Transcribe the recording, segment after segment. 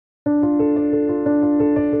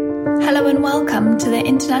Welcome to the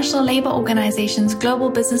International Labour Organization's Global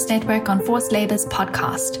Business Network on Forced Labour's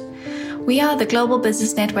podcast. We are the Global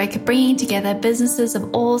Business Network bringing together businesses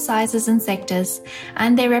of all sizes and sectors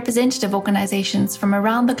and their representative organizations from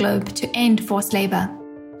around the globe to end forced labour.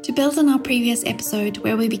 To build on our previous episode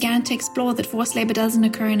where we began to explore that forced labour doesn't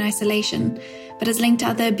occur in isolation, but is linked to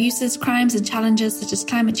other abuses, crimes and challenges such as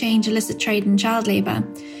climate change, illicit trade and child labour,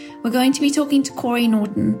 we're going to be talking to Corey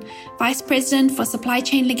Norton, Vice President for Supply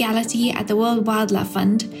Chain Legality at the World Wildlife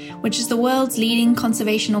Fund, which is the world's leading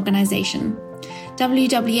conservation organization.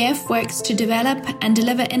 WWF works to develop and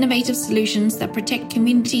deliver innovative solutions that protect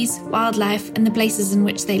communities, wildlife, and the places in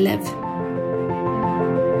which they live.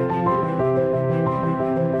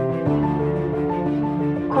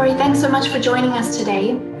 Corey, thanks so much for joining us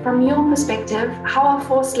today. From your perspective, how are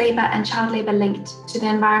forced labour and child labour linked to the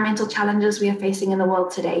environmental challenges we are facing in the world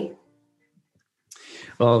today?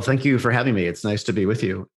 Well, thank you for having me. It's nice to be with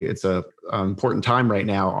you. It's an important time right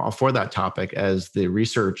now for that topic as the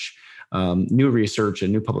research, new research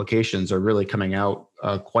and new publications are really coming out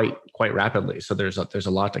quite rapidly. So there's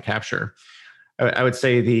a lot to capture. I would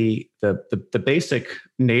say the basic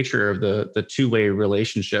nature of the two-way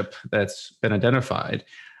relationship that's been identified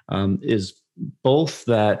is both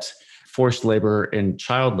that forced labor and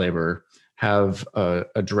child labor have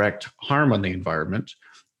a direct harm on the environment,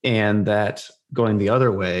 and that going the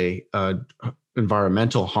other way,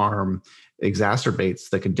 environmental harm exacerbates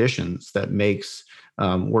the conditions that makes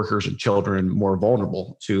workers and children more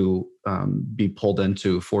vulnerable to be pulled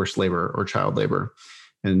into forced labor or child labor.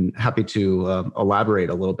 And happy to elaborate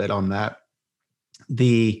a little bit on that.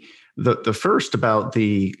 The first about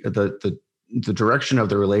the direction of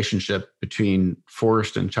the relationship between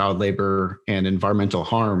forced and child labor and environmental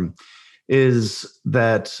harm is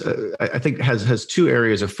that I think has two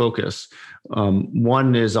areas of focus.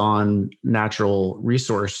 One is on natural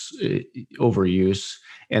resource overuse,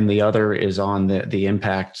 and the other is on the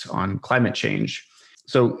impact on climate change.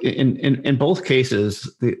 So in both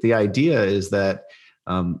cases, the idea is that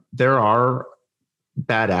there are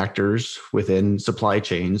bad actors within supply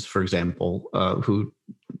chains, for example, who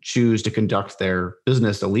choose to conduct their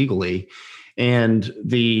business illegally. And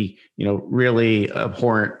the really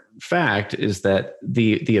abhorrent fact is that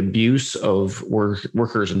the abuse of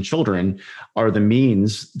workers and children are the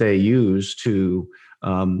means they use to,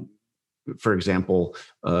 for example,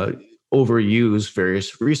 overuse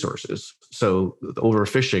various resources. So the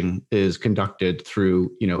overfishing is conducted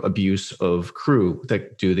through, abuse of crew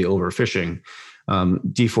that do the overfishing.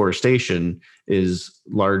 Deforestation is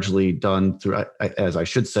largely done through, as I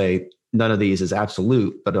should say, none of these is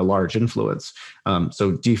absolute, but a large influence.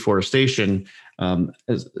 So deforestation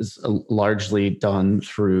is largely done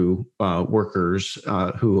through workers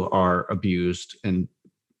who are abused and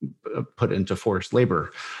put into forced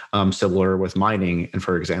labor, similar with mining, and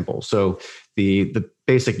for example. So the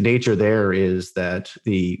basic nature there is that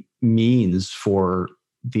the means for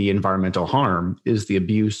the environmental harm is the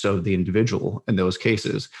abuse of the individual in those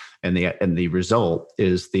cases, and the result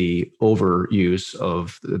is the overuse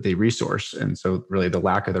of the resource, and so really the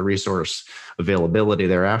lack of the resource availability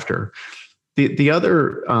thereafter. The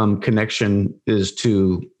other connection is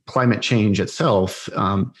to climate change itself,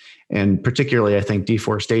 and particularly, I think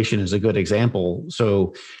deforestation is a good example.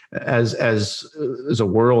 So, as a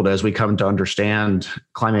world, as we come to understand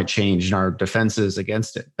climate change and our defenses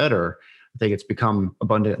against it better, I think it's become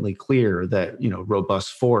abundantly clear that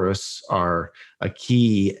robust forests are a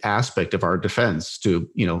key aspect of our defense to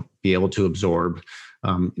be able to absorb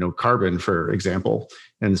carbon, for example.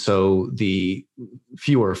 And so the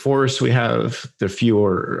fewer forests we have, the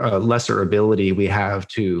lesser ability we have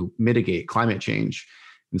to mitigate climate change.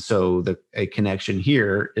 And so a connection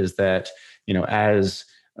here is that as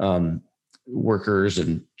workers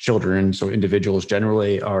and children, so individuals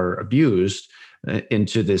generally, are abused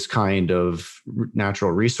into this kind of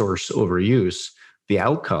natural resource overuse, the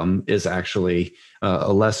outcome is actually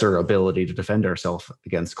a lesser ability to defend ourselves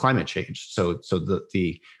against climate change. So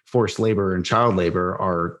the forced labor and child labor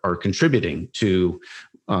are contributing to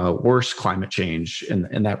worse climate change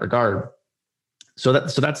in that regard. So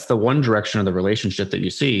that's the one direction of the relationship that you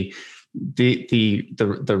see.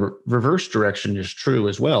 The reverse direction is true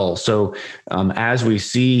as well. So as we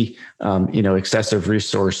see excessive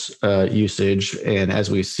resource usage, and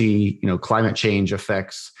as we see climate change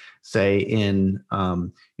effects, say in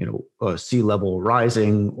sea level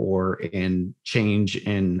rising or in change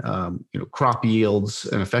in crop yields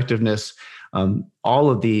and effectiveness, all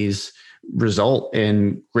of these result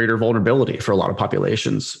in greater vulnerability for a lot of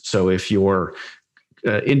populations. So if you're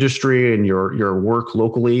industry and your work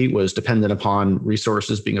locally was dependent upon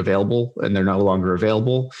resources being available and they're no longer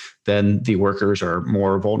available, then the workers are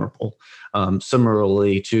more vulnerable.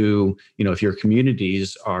 Similarly to, if your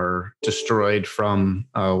communities are destroyed from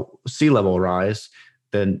sea level rise,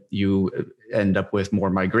 then you end up with more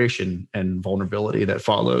migration and vulnerability that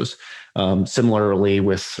follows. Similarly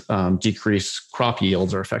with decreased crop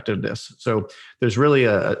yields or effectiveness. So there's really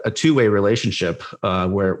a two-way relationship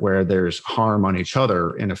where there's harm on each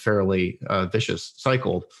other in a fairly vicious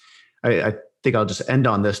cycle. I think I'll just end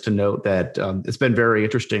on this to note that it's been very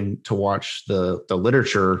interesting to watch the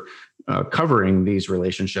literature covering these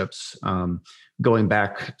relationships. Going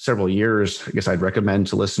back several years, I guess I'd recommend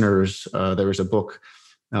to listeners, there was a book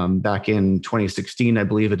back in 2016, I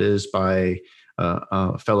believe it is, by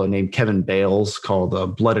a fellow named Kevin Bales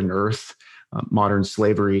called Blood and Earth, Modern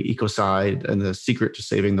Slavery, Ecocide, and the Secret to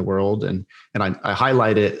Saving the World. And I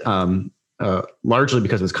highlight it largely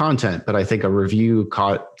because of its content, but I think a review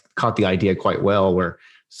caught the idea quite well, where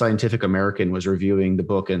Scientific American was reviewing the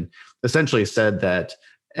book and essentially said that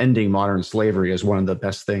ending modern slavery is one of the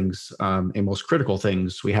best things and most critical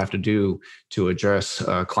things we have to do to address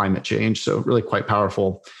climate change. So really quite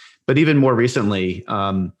powerful. But even more recently,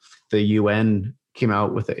 the UN came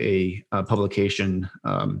out with a publication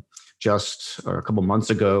just a couple months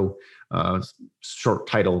ago, short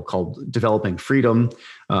title called Developing Freedom.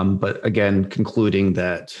 But again, concluding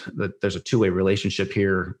that there's a two-way relationship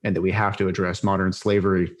here and that we have to address modern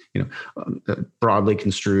slavery, broadly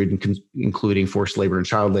construed, including forced labor and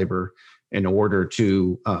child labor, in order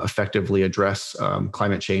to effectively address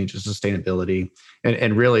climate change and sustainability.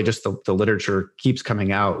 And really just the literature keeps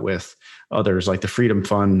coming out with others like the Freedom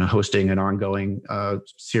Fund hosting an ongoing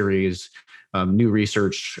series, new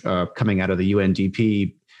research coming out of the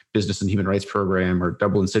UNDP Business and Human Rights Program or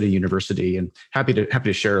Dublin City University, and happy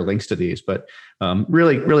to share links to these. But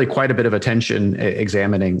really quite a bit of attention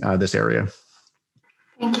examining this area.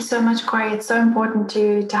 Thank you so much, Corey. It's so important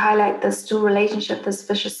to highlight this dual relationship, this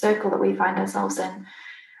vicious circle that we find ourselves in.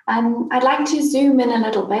 I'd like to zoom in a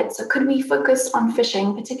little bit. So could we focus on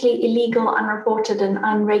fishing, particularly illegal, unreported and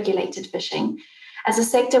unregulated fishing, as a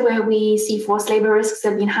sector where we see forced labor risks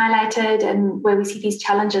have been highlighted and where we see these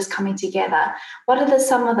challenges coming together? What are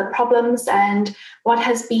some of the problems and what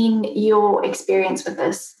has been your experience with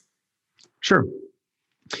this? Sure.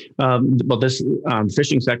 Well, this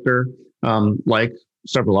fishing sector, like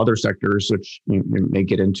several other sectors, which you may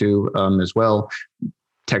get into as well,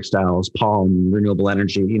 textiles, palm, renewable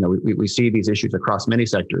energy, we see these issues across many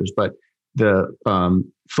sectors, but the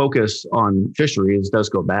focus on fisheries does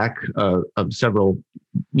go back several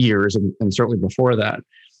years and certainly before that.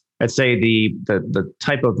 I'd say the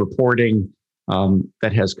type of reporting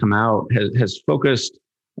that has come out has focused,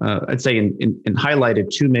 I'd say, in highlighted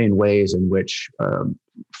two main ways in which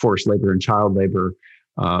forced labor and child labor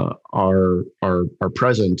are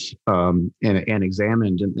present and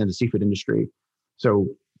examined in the seafood industry. So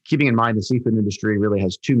keeping in mind the seafood industry really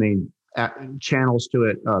has two main channels to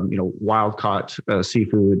it, wild caught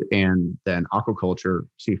seafood and then aquaculture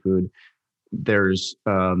seafood. There's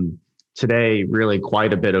today really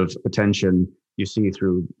quite a bit of attention you see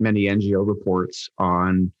through many NGO reports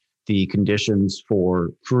on the conditions for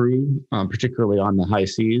crew, particularly on the high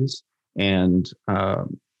seas, and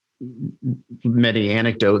many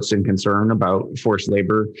anecdotes and concern about forced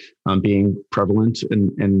labor being prevalent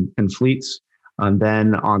in fleets. And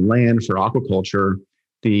then on land for aquaculture,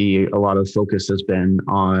 a lot of focus has been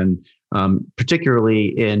on, particularly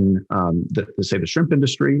in the shrimp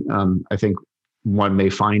industry. I think one may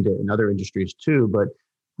find it in other industries too, but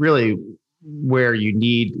really where you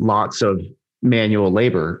need lots of manual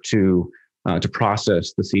labor to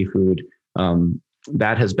process the seafood.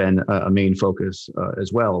 That has been a main focus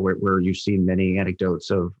as well, where you've seen many anecdotes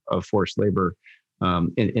of forced labor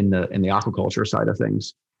in the aquaculture side of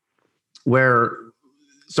things.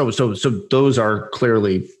 So those are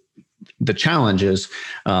clearly the challenges,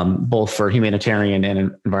 both for humanitarian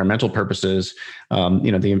and environmental purposes.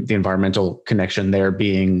 The environmental connection there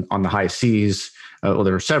being on the high seas. Well,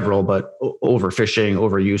 there are several, but overfishing,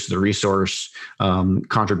 overuse of the resource,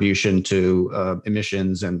 contribution to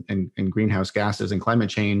emissions and greenhouse gases and climate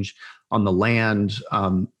change. On the land,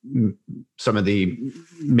 some of the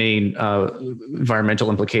main environmental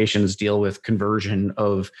implications deal with conversion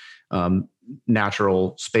of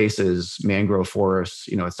natural spaces, mangrove forests,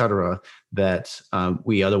 et cetera, that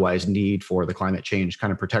we otherwise need for the climate change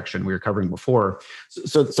kind of protection we were covering before.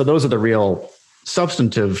 So those are the real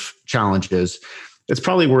substantive challenges. It's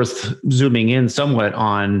probably worth zooming in somewhat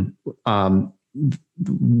on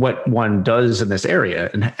what one does in this area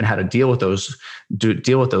and how to deal with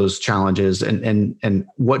those challenges and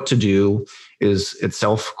what to do is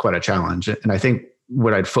itself quite a challenge. And I think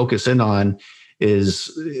what I'd focus in on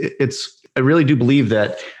is I really do believe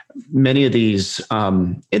that many of these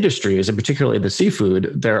industries, and particularly the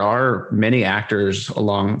seafood, there are many actors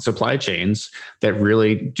along supply chains that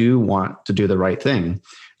really do want to do the right thing.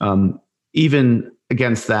 Even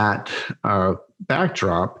against that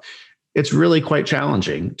backdrop, it's really quite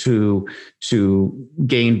challenging to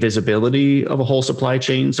gain visibility of a whole supply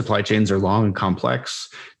chain. Supply chains are long and complex.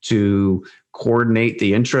 To coordinate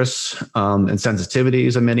the interests and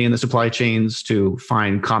sensitivities of many in the supply chains, to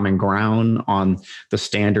find common ground on the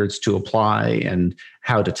standards to apply and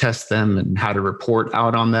how to test them and how to report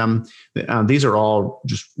out on them. These are all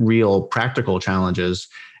just real practical challenges.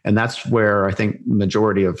 And that's where I think the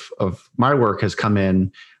majority of my work has come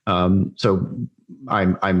in. So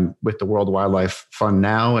I'm with the World Wildlife Fund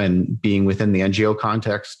now, and being within the NGO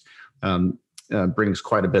context brings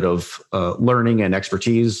quite a bit of learning and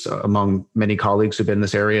expertise among many colleagues who've been in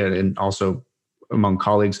this area, and also among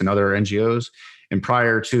colleagues in other NGOs. And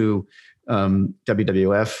prior to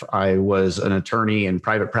WWF, I was an attorney in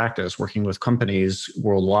private practice working with companies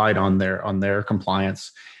worldwide on their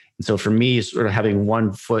compliance. And so for me, sort of having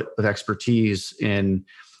 1 foot of expertise in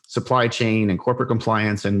supply chain and corporate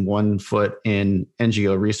compliance and 1 foot in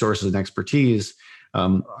NGO resources and expertise,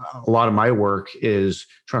 a lot of my work is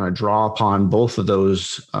trying to draw upon both of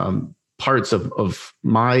those parts of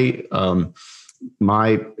my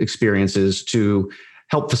experiences to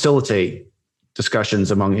help facilitate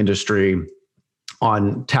discussions among industry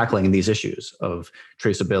on tackling these issues of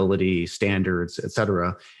traceability, standards, et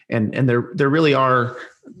cetera. And there really are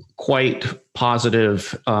quite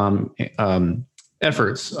positive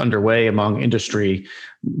efforts underway among industry,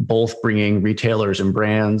 both bringing retailers and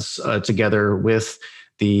brands together with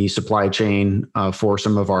the supply chain for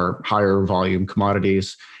some of our higher volume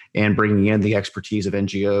commodities, and bringing in the expertise of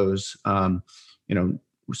NGOs.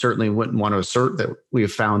 We certainly wouldn't want to assert that we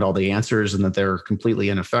have found all the answers and that they're completely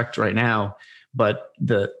in effect right now. But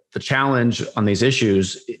the challenge on these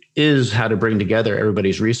issues is how to bring together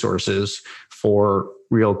everybody's resources for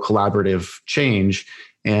real collaborative change.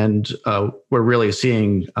 And we're really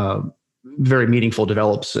seeing very meaningful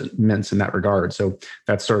developments in that regard. So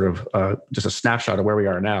that's sort of just a snapshot of where we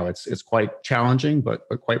are now. It's quite challenging, but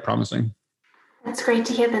quite promising. It's great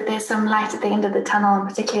to hear that there's some light at the end of the tunnel, and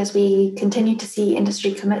particularly as we continue to see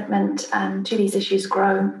industry commitment to these issues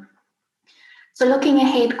grow. So looking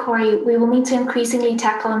ahead, Corey, we will need to increasingly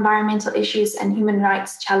tackle environmental issues and human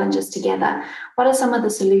rights challenges together. What are some of the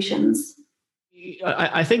solutions?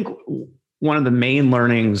 I think one of the main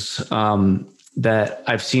learnings that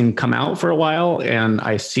I've seen come out for a while, and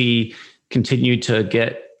I see continue to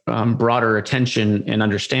get broader attention and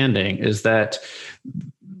understanding, is that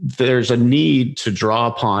there's a need to draw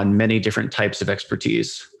upon many different types of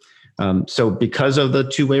expertise. So because of the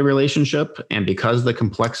two-way relationship and because of the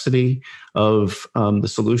complexity of the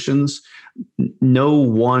solutions, no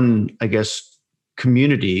one, I guess,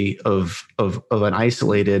 community of an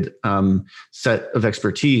isolated set of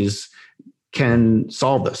expertise can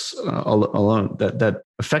solve this alone. That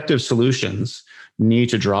effective solutions need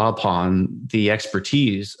to draw upon the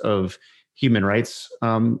expertise of human rights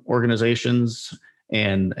organizations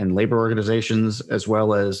and labor organizations, as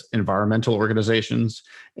well as environmental organizations,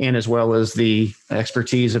 and as well as the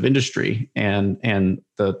expertise of industry and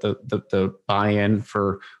the buy-in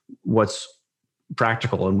for what's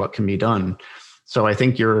practical and what can be done. So I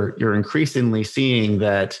think you're increasingly seeing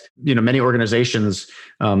that many organizations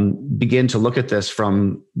begin to look at this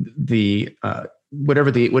from the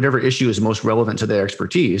whatever issue is most relevant to their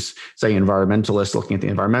expertise. Say environmentalists looking at the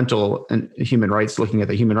environmental, and human rights looking at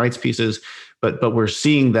the human rights pieces. But we're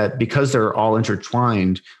seeing that because they're all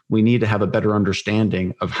intertwined, we need to have a better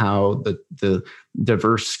understanding of how the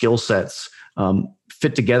diverse skill sets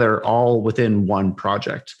fit together all within one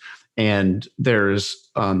project. And there's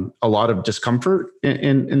a lot of discomfort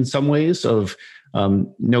in some ways of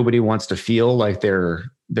nobody wants to feel like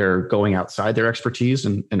they're going outside their expertise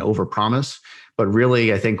and overpromise. But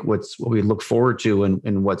really, I think what we look forward to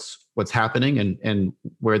and what's happening and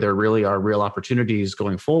where there really are real opportunities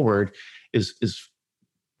going forward is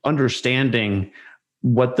understanding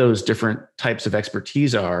what those different types of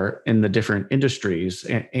expertise are in the different industries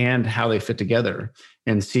and how they fit together,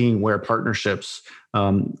 and seeing where partnerships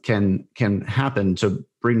can happen to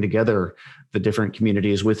bring together the different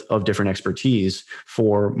communities of different expertise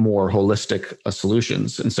for more holistic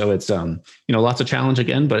solutions. And so it's lots of challenge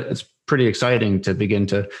again, but it's pretty exciting to begin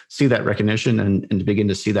to see that recognition and to begin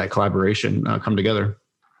to see that collaboration come together.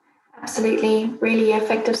 Absolutely. Really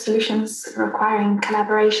effective solutions requiring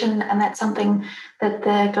collaboration. And that's something that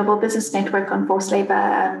the Global Business Network on Forced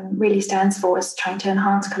Labour really stands for, is trying to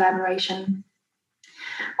enhance collaboration.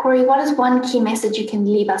 Corey, what is one key message you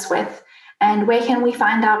can leave us with? And where can we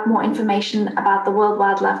find out more information about the World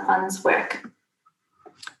Wildlife Fund's work?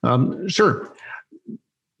 Sure.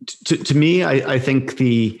 To me, I think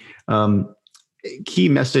the key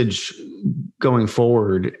message going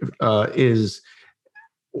forward is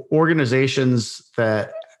organizations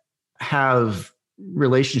that have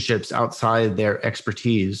relationships outside their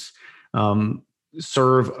expertise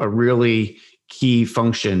serve a really key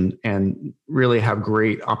function and really have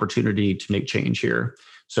great opportunity to make change here.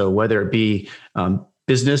 So whether it be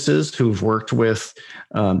businesses who've worked with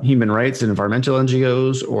human rights and environmental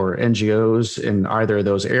NGOs, or NGOs in either of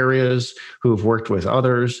those areas who've worked with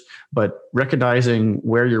others, but recognizing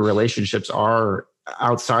where your relationships are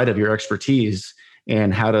outside of your expertise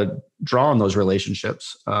and how to draw on those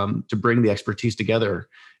relationships to bring the expertise together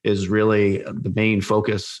is really the main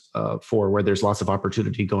focus for where there's lots of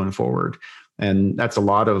opportunity going forward. And that's a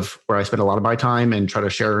lot of where I spend a lot of my time and try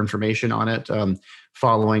to share information on it.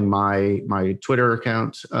 Following my Twitter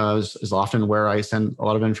account is often where I send a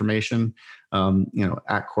lot of information.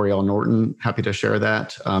 At Corey L. Norton, happy to share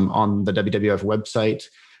that on the WWF website.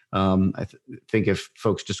 I think if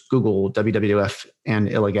folks just Google WWF and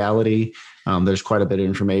illegality, there's quite a bit of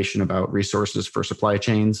information about resources for supply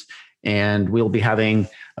chains. And we'll be having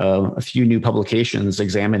a few new publications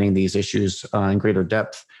examining these issues in greater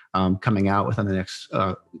depth coming out within the next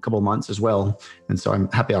couple of months as well. And so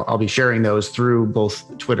I'm happy I'll be sharing those through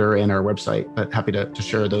both Twitter and our website, but happy to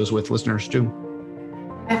share those with listeners too.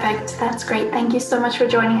 Perfect. That's great. Thank you so much for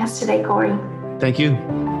joining us today, Corey. Thank you.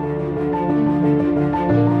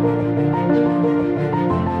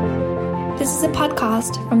 This is a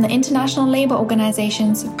podcast from the International Labour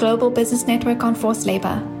Organization's Global Business Network on Forced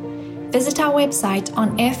Labour. Visit our website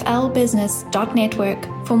on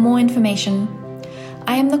flbusiness.network for more information.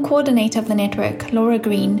 I am the coordinator of the network, Laura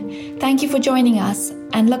Green. Thank you for joining us,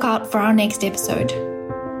 and look out for our next episode.